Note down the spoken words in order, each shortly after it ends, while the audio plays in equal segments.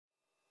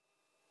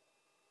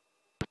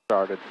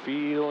Started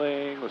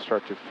feeling, let's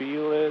start to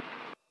feel it.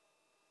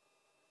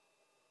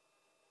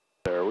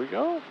 There we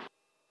go.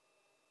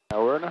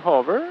 Now we're in a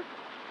hover.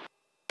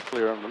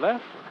 Clear on the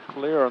left,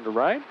 clear on the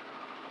right.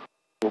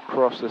 We'll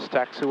cross this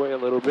taxiway a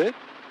little bit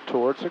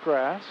towards the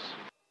grass.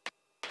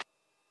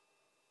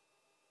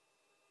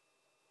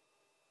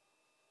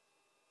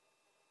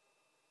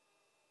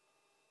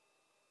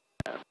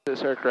 And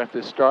this aircraft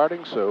is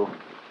starting, so I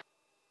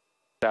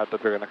doubt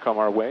that they're going to come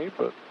our way,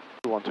 but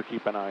we want to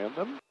keep an eye on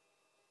them.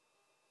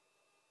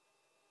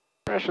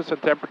 Pressures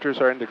and temperatures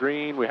are in the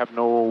green. We have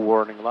no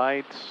warning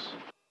lights.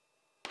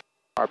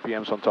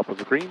 RPMs on top of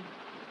the green.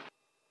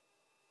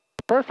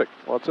 Perfect.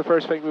 What's the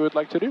first thing we would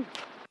like to do?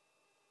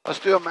 Let's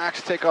do a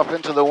max takeoff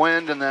into the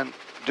wind and then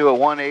do a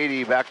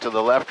 180 back to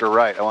the left or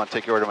right. I want to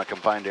take you over to my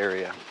confined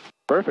area.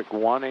 Perfect.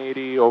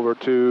 180 over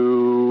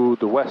to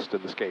the west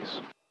in this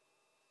case.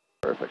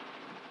 Perfect.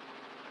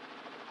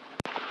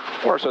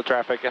 Warsaw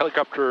traffic,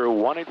 helicopter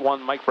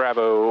 181 Mike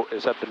Bravo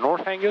is at the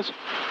North Hangus.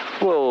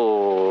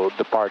 We'll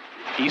depart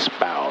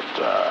eastbound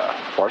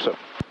Warsaw. All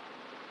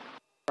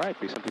right,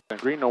 B-17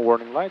 green, no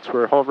warning lights.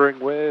 We're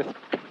hovering with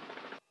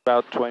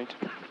about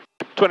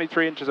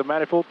 23 inches of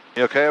manifold.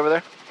 You okay over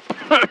there?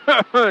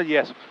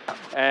 Yes.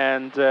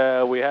 And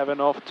we have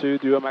enough to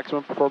do a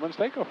maximum performance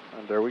takeoff.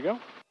 And there we go.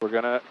 We're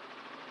going to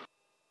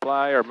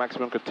apply our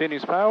maximum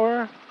continuous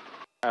power.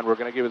 And we're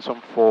going to give it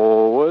some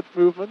forward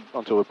movement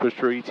until we push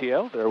through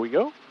ETL. There we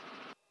go.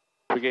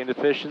 We gained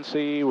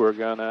efficiency. We're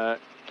going to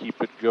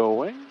keep it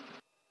going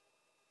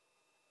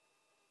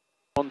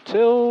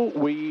until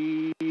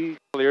we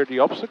clear the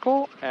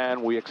obstacle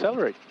and we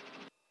accelerate.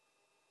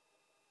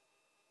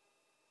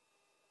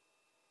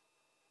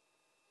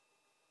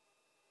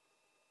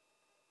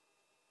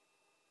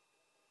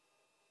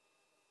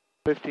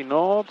 $50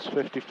 knots,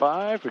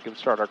 55. We can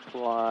start our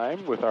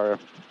climb with our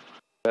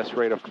best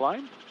rate of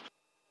climb.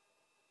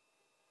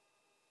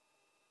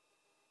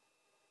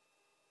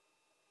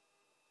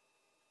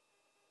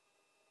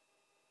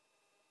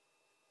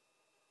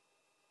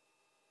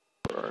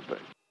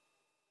 Perfect.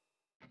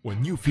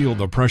 When you feel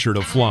the pressure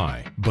to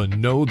fly, but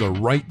know the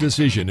right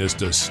decision is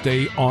to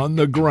stay on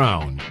the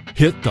ground,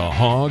 hit the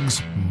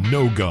hogs,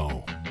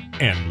 no-go,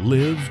 and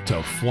live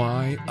to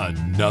fly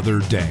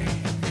another day.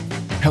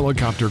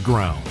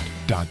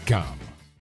 Helicopterground.com